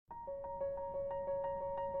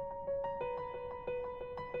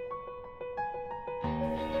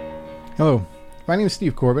Hello, my name is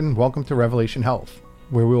Steve Corbin, and welcome to Revelation Health,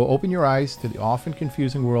 where we will open your eyes to the often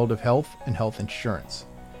confusing world of health and health insurance.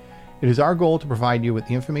 It is our goal to provide you with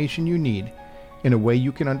the information you need in a way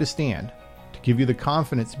you can understand, to give you the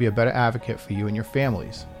confidence to be a better advocate for you and your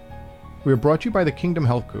families. We are brought to you by the Kingdom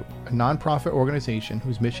Health Group, a nonprofit organization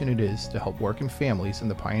whose mission it is to help working families in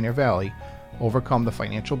the Pioneer Valley overcome the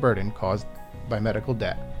financial burden caused by medical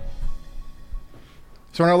debt.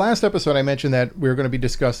 So in our last episode, I mentioned that we were going to be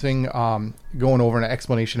discussing going over an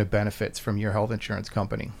explanation of benefits from your health insurance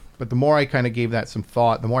company. But the more I kind of gave that some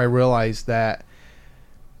thought, the more I realized that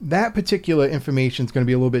that particular information is going to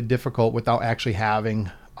be a little bit difficult without actually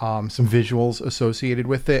having some visuals associated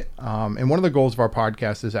with it. And one of the goals of our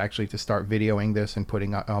podcast is actually to start videoing this and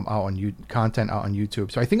putting content out on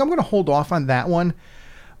YouTube. So I think I'm going to hold off on that one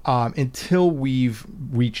until we've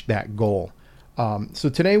reached that goal. So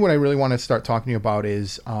today what I really want to start talking to you about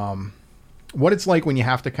is what it's like when you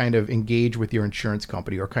have to kind of engage with your insurance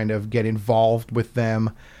company or kind of get involved with them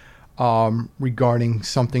regarding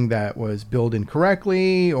something that was billed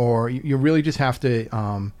incorrectly, or you really just have to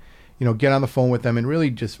get on the phone with them and really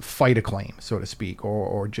just fight a claim, so to speak,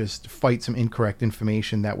 or just fight some incorrect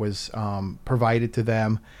information that was provided to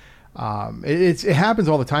them. It happens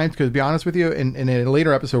all the time, because to be honest with you, in a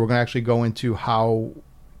later episode, we're going to actually go into how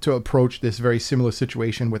to approach this very similar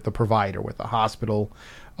situation with the provider, with a hospital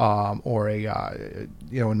or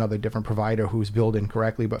another different provider who's billed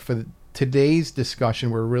incorrectly. But for today's discussion,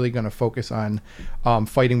 we're really going to focus on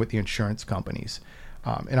fighting with the insurance companies.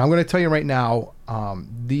 And I'm going to tell you right now,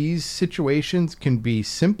 these situations can be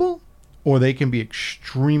simple or they can be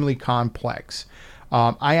extremely complex.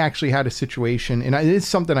 I actually had a situation, and it's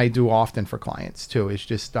something I do often for clients too, is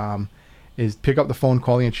just is pick up the phone,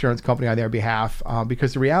 call the insurance company on their behalf,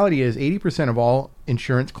 because the reality is 80% of all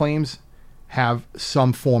insurance claims have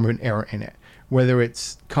some form of an error in it, whether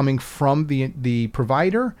it's coming from the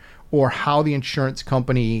provider or how the insurance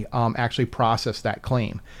company actually processed that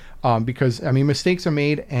claim. Because mistakes are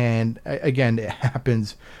made, and again, it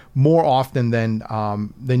happens more often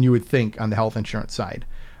than you would think on the health insurance side.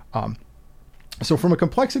 So from a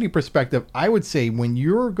complexity perspective, I would say when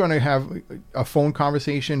you're going to have a phone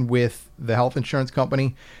conversation with the health insurance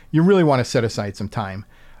company, you really want to set aside some time.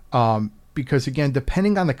 Because again,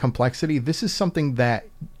 depending on the complexity, this is something that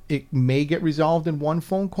it may get resolved in one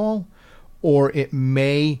phone call, or it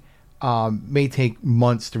may take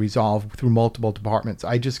months to resolve through multiple departments.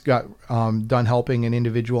 I just got done helping an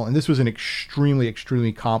individual, and this was an extremely,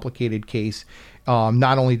 extremely complicated case.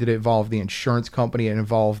 Not only did it involve the insurance company, it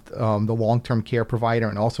involved the long-term care provider,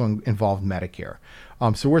 and also involved Medicare.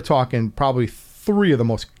 So we're talking probably three of the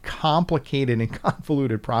most complicated and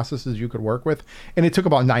convoluted processes you could work with, and it took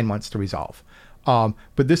about 9 months to resolve.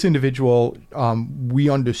 But this individual, we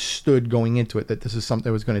understood going into it that this is something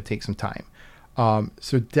that was going to take some time.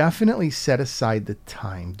 So definitely set aside the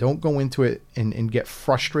time. Don't go into it and get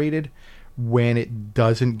frustrated when it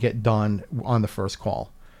doesn't get done on the first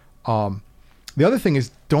call. The other thing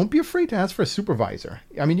is, don't be afraid to ask for a supervisor.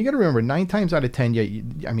 You got to remember, 9 times out of 10,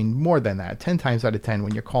 more than that, 10 times out of 10,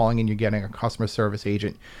 when you're calling and you're getting a customer service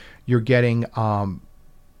agent, you're getting, somebody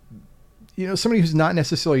who's not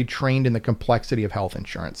necessarily trained in the complexity of health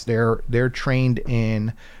insurance. They're trained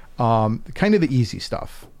in kind of the easy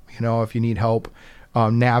stuff. If you need help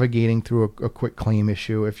navigating through a quick claim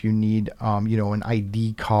issue, if you need, an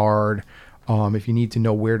ID card, if you need to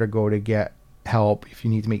know where to go to get help, if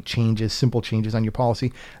you need to make simple changes on your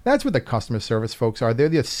policy, that's what the customer service folks are. They're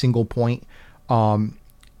the single point.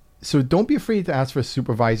 So don't be afraid to ask for a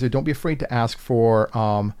supervisor. Don't be afraid to ask for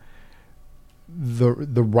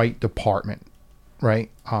the right department,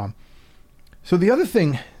 right? So the other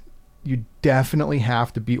thing, you definitely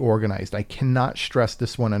have to be organized. I cannot stress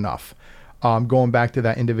this one enough. Going back to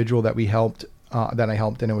that individual that I helped,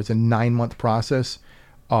 and it was a 9-month process.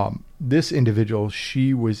 This individual,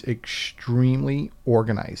 she was extremely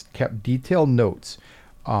organized, kept detailed notes,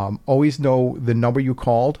 always know the number you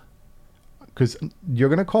called, because you're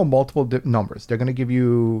going to call multiple numbers. They're going to give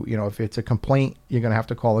you, if it's a complaint, you're going to have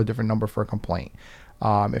to call a different number for a complaint.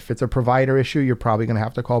 If it's a provider issue, you're probably going to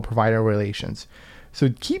have to call provider relations. So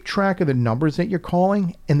keep track of the numbers that you're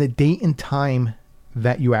calling and the date and time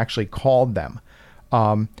that you actually called them.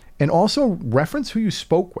 And also reference who you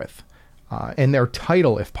spoke with. And their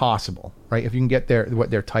title, if possible, right? If you can get what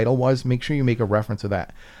their title was, make sure you make a reference of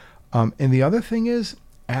that. And the other thing is,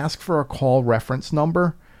 ask for a call reference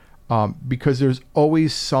number, because there's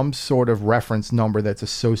always some sort of reference number that's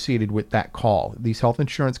associated with that call. These health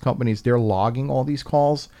insurance companies, they're logging all these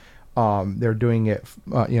calls. They're doing it,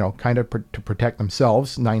 kind of to protect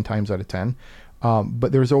themselves 9 times out of 10.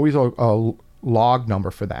 But there's always a log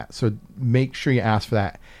number for that. So make sure you ask for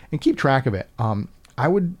that and keep track of it. I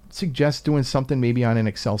would suggest doing something maybe on an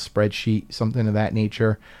Excel spreadsheet, something of that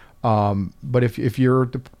nature. But if you're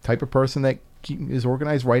the type of person that is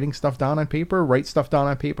organized, writing stuff down on paper, write stuff down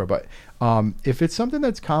on paper. But if it's something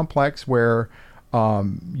that's complex where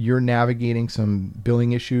you're navigating some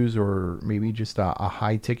billing issues or maybe just a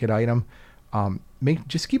high ticket item,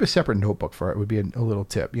 just keep a separate notebook for it would be a little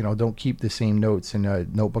tip. Don't keep the same notes in a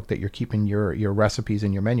notebook that you're keeping your recipes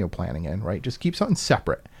and your menu planning in, right? Just keep something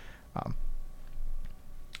separate.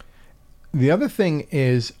 The other thing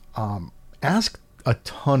is ask a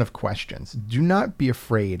ton of questions. Do not be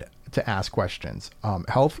afraid to ask questions.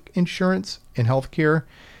 Health insurance and healthcare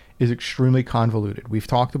is extremely convoluted. We've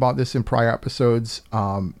talked about this in prior episodes.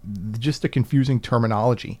 Just the confusing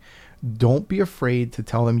terminology. Don't be afraid to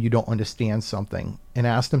tell them you don't understand something and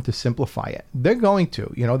ask them to simplify it. They're going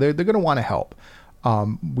to, they're going to want to help.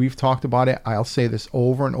 We've talked about it. I'll say this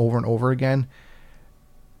over and over and over again.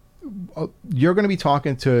 You're going to be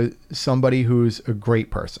talking to somebody who's a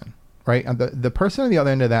great person, right? And the person on the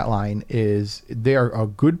other end of that line they're a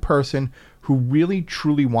good person who really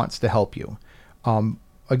truly wants to help you.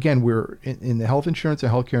 Again, we're in the health insurance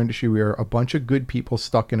and healthcare industry. We are a bunch of good people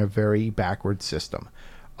stuck in a very backward system.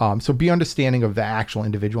 So be understanding of the actual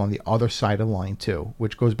individual on the other side of the line too,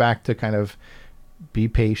 which goes back to kind of be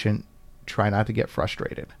patient, try not to get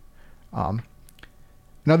frustrated. Now,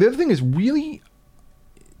 the other thing is really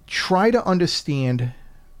try to understand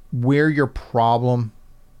where your problem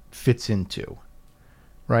fits into,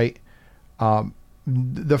 right?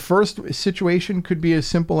 The first situation could be as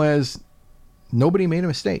simple as nobody made a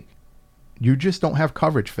mistake. You just don't have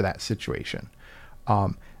coverage for that situation.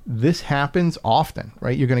 This happens often,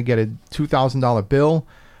 right? You're going to get a $2,000 bill.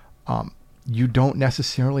 You don't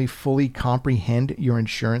necessarily fully comprehend your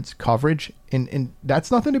insurance coverage. And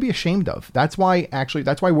that's nothing to be ashamed of. That's why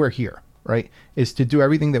we're here, right? Is to do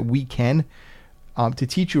everything that we can to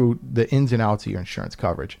teach you the ins and outs of your insurance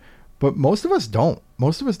coverage. But most of us don't.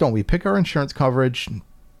 We pick our insurance coverage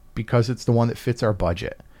because it's the one that fits our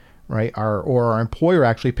budget, right? Or our employer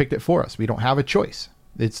actually picked it for us. We don't have a choice.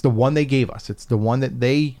 It's the one they gave us. It's the one that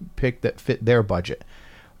they picked that fit their budget.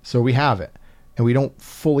 So we have it and we don't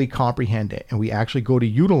fully comprehend it. And we actually go to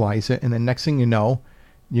utilize it. And the next thing you know,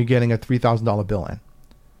 you're getting a $3,000 bill in.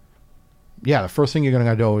 Yeah, the first thing you're going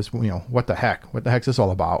to do is, what the heck? What the heck's this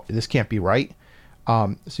all about? This can't be right.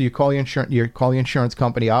 So you call the insurance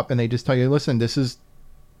company up and they just tell you, listen,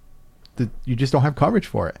 you just don't have coverage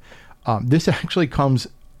for it. This actually comes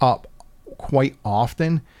up quite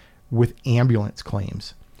often with ambulance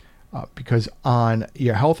claims, because on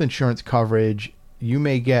your health insurance coverage, you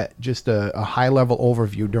may get just a high level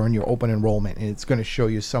overview during your open enrollment, and it's going to show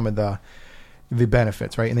you some of the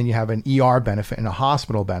benefits, right? And then you have an ER benefit and a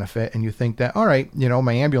hospital benefit, and you think that, all right,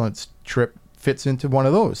 my ambulance trip fits into one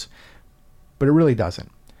of those, but it really doesn't,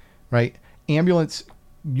 right? Ambulance,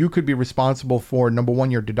 you could be responsible for, number one,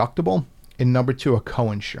 your deductible, and number two, a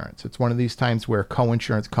co-insurance. It's one of these times where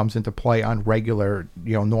co-insurance comes into play on regular,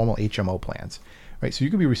 normal HMO plans, right? So you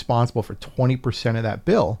could be responsible for 20% of that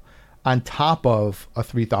bill on top of a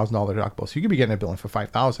 $3,000 deductible. So you could be getting a bill for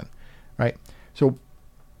 $5,000, right? So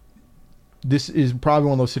this is probably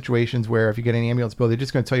one of those situations where if you get an ambulance bill, they're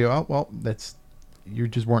just going to tell you, oh, well, you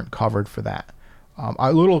just weren't covered for that.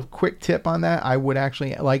 A little quick tip on that, I would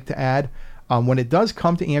actually like to add, when it does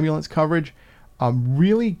come to ambulance coverage,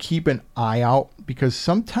 really keep an eye out, because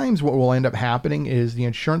sometimes what will end up happening is the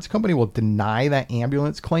insurance company will deny that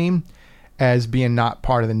ambulance claim as being not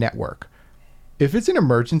part of the network. If it's an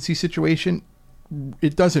emergency situation,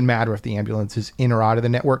 it doesn't matter if the ambulance is in or out of the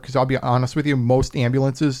network, because I'll be honest with you, most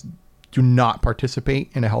ambulances do not participate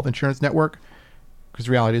in a health insurance network, because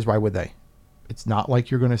the reality is, why would they? It's not like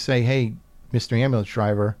you're going to say, hey, Mr. Ambulance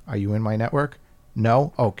Driver, are you in my network?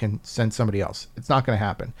 No? Oh, can send somebody else. It's not going to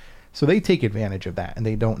happen. So they take advantage of that, and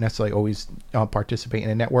they don't necessarily always participate in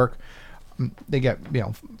a network. They get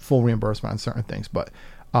full reimbursement on certain things, but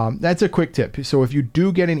that's a quick tip. So if you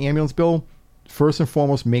do get an ambulance bill, first and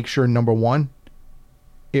foremost, make sure, number one,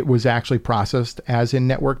 it was actually processed as in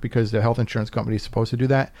network, because the health insurance company is supposed to do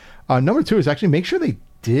that. Number two is actually make sure they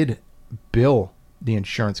did bill the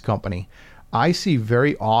insurance company. I see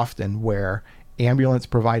very often where ambulance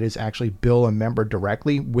providers actually bill a member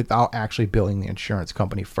directly without actually billing the insurance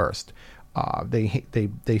company first. They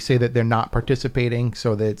say that they're not participating,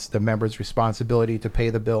 so that it's the member's responsibility to pay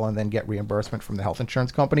the bill and then get reimbursement from the health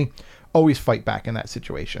insurance company. Always fight back in that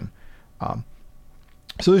situation.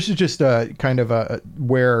 So this is just a kind of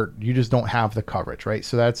where you just don't have the coverage, right?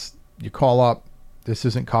 So that's, you call up, this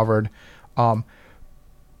isn't covered.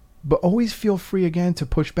 But always feel free again to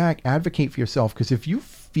push back, advocate for yourself. Because if you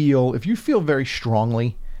feel very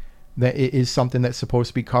strongly that it is something that's supposed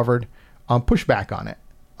to be covered, push back on it.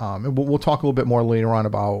 And we'll talk a little bit more later on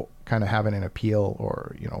about kind of having an appeal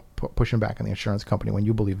or, pushing back on the insurance company when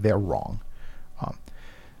you believe they're wrong.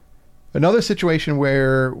 Another situation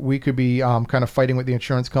where we could be kind of fighting with the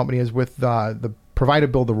insurance company is with the provider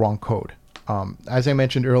billed the wrong code. As I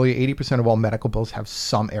mentioned earlier, 80% of all medical bills have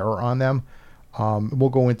some error on them. We'll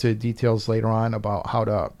go into details later on about how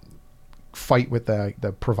to fight with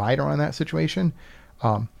the provider on that situation.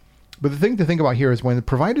 But the thing to think about here is when the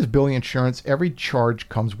provider's billing insurance, every charge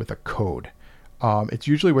comes with a code. It's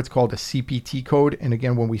usually what's called a CPT code. And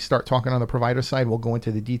again, when we start talking on the provider side, we'll go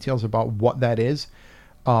into the details about what that is.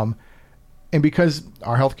 And because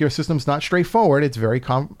our healthcare system is not straightforward, it's very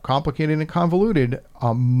complicated and convoluted.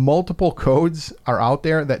 Multiple codes are out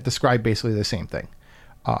there that describe basically the same thing.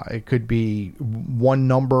 It could be one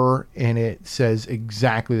number and it says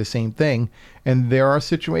exactly the same thing. And there are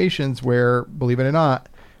situations where, believe it or not,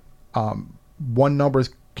 one number is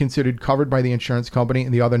considered covered by the insurance company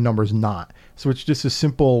and the other number is not. So it's just a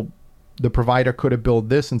simple, the provider could have billed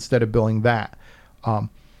this instead of billing that.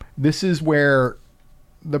 This is where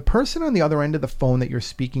the person on the other end of the phone that you're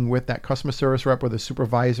speaking with, that customer service rep or the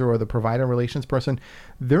supervisor or the provider relations person,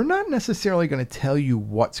 they're not necessarily going to tell you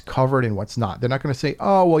what's covered and what's not. They're not going to say,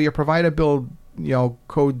 oh, well, your provider billed,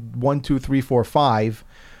 code 12345,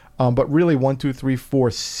 but really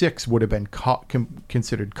 12346 would have been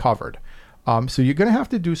considered covered. So you're going to have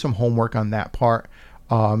to do some homework on that part.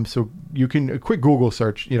 So you can, a quick Google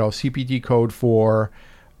search, CPT code for,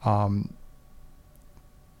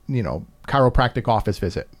 chiropractic office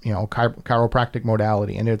visit, chiropractic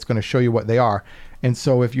modality, and it's going to show you what they are. And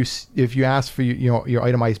so if you ask for your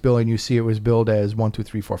itemized bill and you see it was billed as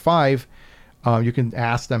 12345, you can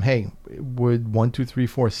ask them, hey, would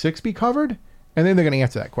 12346 be covered? And then they're going to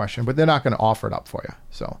answer that question, but they're not going to offer it up for you.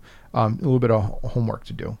 So a little bit of homework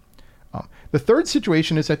to do. The third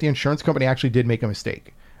situation is that the insurance company actually did make a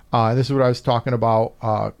mistake. This is what I was talking about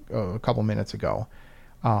a couple minutes ago.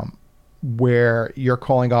 Where you're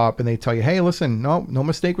calling up and they tell you, hey, listen, no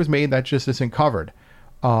mistake was made. That just isn't covered.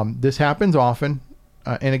 This happens often.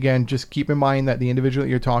 And again, just keep in mind that the individual that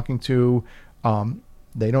you're talking to,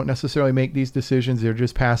 they don't necessarily make these decisions. They're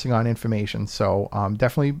just passing on information. So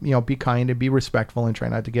definitely, be kind and be respectful and try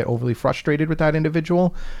not to get overly frustrated with that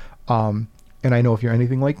individual. And I know if you're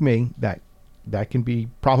anything like me, that can be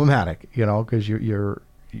problematic, because you're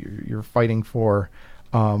fighting for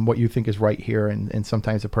what you think is right here, and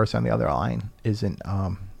sometimes the person on the other line isn't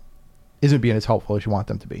being as helpful as you want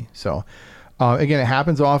them to be. So again, it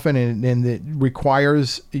happens often, and it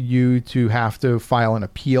requires you to have to file an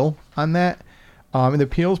appeal on that. And the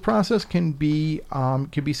appeals process can be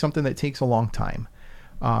something that takes a long time.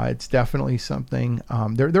 It's definitely something.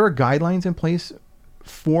 There are guidelines in place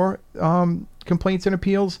for complaints and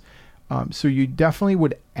appeals. So you definitely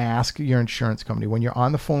would ask your insurance company when you're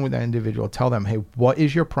on the phone with that individual, tell them, hey, what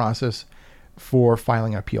is your process for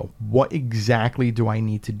filing an appeal? What exactly do I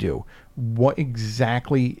need to do? What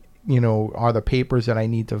exactly, are the papers that I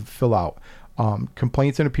need to fill out?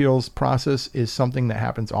 Complaints and appeals process is something that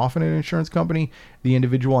happens often in an insurance company. The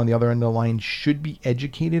individual on the other end of the line should be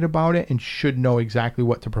educated about it and should know exactly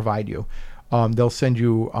what to provide you. They'll send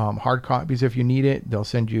you hard copies if you need it. They'll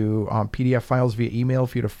send you PDF files via email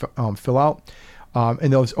for you to fill out.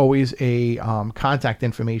 And there's always a contact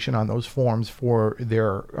information on those forms for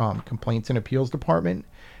their complaints and appeals department,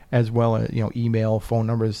 as well as email, phone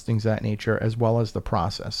numbers, things of that nature, as well as the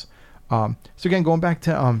process. So again, going back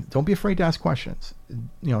to don't be afraid to ask questions.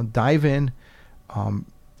 Dive in.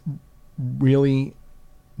 Really.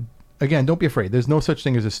 Again, don't be afraid. There's no such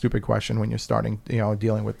thing as a stupid question when you're starting,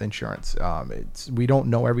 dealing with insurance. We don't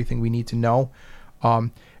know everything we need to know.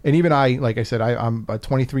 And even like I said, I'm a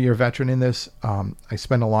 23-year veteran in this. I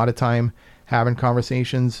spend a lot of time having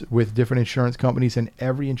conversations with different insurance companies, and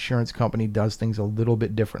every insurance company does things a little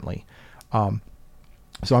bit differently.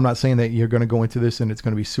 So I'm not saying that you're going to go into this and it's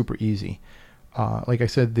going to be super easy. Like I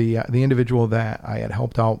said, the individual that I had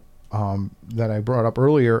helped out, that I brought up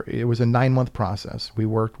earlier, it was a 9-month process. We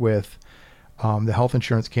worked with the health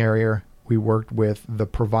insurance carrier, we worked with the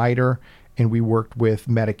provider, and we worked with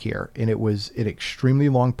Medicare. And it was an extremely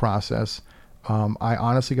long process. I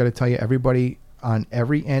honestly got to tell you, everybody on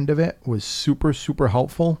every end of it was super, super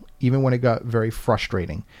helpful, even when it got very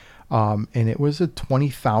frustrating. And it was a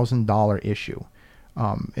 $20,000 issue.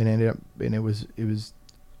 And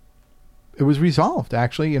it was resolved,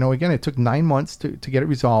 actually. Again, it took 9 months to get it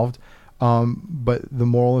resolved. But the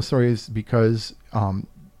moral of the story is because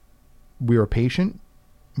we were patient,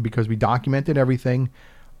 because we documented everything,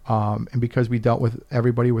 And because we dealt with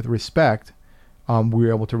everybody with respect, we were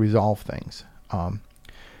able to resolve things.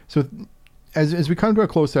 So as we come to a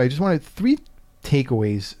close today, I just wanted 3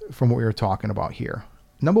 takeaways from what we were talking about here.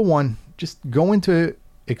 Number 1, just go into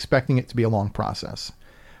expecting it to be a long process.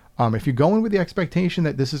 If you go in with the expectation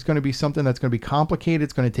that this is going to be something that's going to be complicated,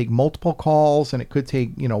 it's going to take multiple calls, and it could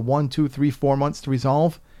take 1, 2, 3, 4 months to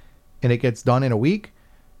resolve, and it gets done in a week,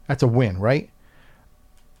 that's a win, right?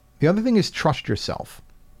 The other thing is trust yourself.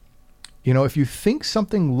 If you think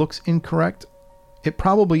something looks incorrect, it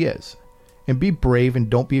probably is. And be brave and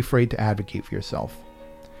don't be afraid to advocate for yourself.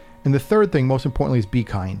 And the third thing, most importantly, is be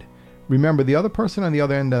kind. Remember, the other person on the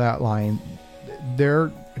other end of that line,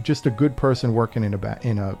 they're just a good person working in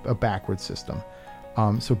a backward system.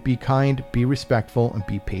 So be kind, be respectful, and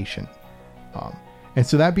be patient. And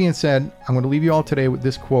so that being said, I'm going to leave you all today with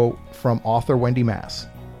this quote from author Wendy Mass.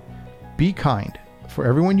 Be kind, for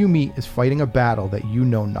everyone you meet is fighting a battle that you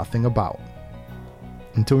know nothing about.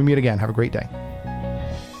 Until we meet again, have a great day.